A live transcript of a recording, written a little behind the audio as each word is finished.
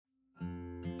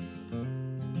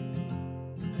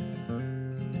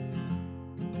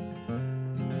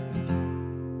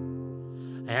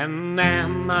And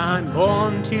am I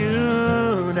born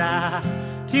to die,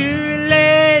 to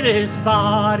lay this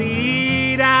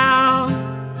body down?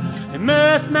 And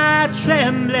must my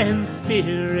trembling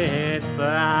spirit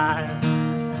fly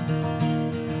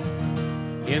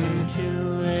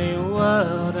into a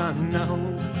world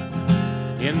unknown,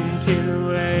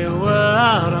 into a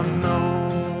world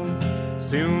unknown?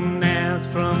 Soon as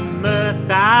from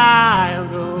earth I'll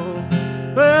go,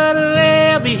 what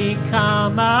will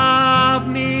become of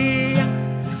me?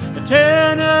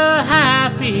 Eternal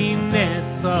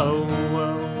happiness, oh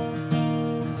woe.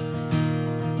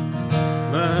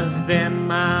 Must then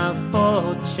my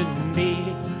fortune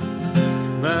be,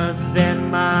 must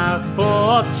then my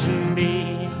fortune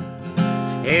be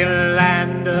a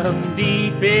land of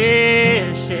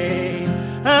deepest shade,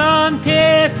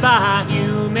 unpierced by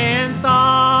human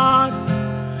thoughts,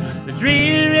 the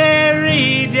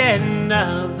dreary region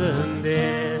of the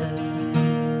dead,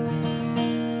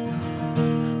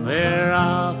 where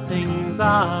all things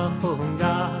are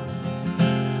forgot,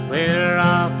 where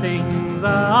all things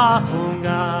are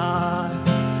forgot.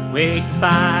 Waked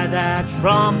by that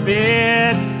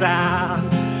trumpet sound,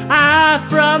 I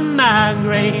from my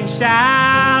grave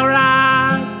shall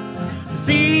rise, to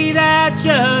see that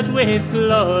judge with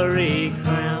glory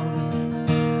crowned,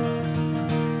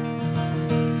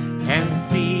 and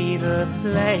see the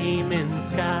flaming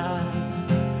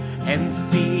skies, and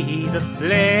see the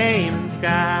flaming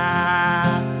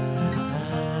skies,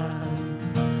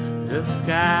 the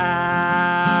sky.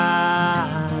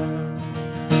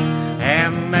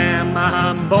 And am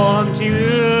I born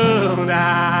to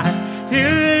die, to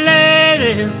lay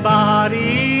this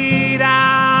body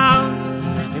down?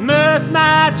 And must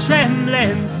my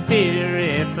trembling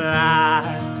spirit fly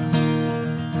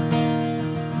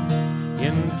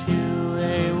into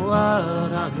a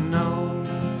world unknown,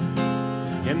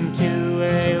 into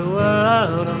a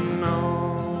world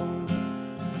unknown,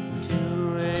 into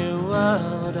a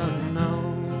world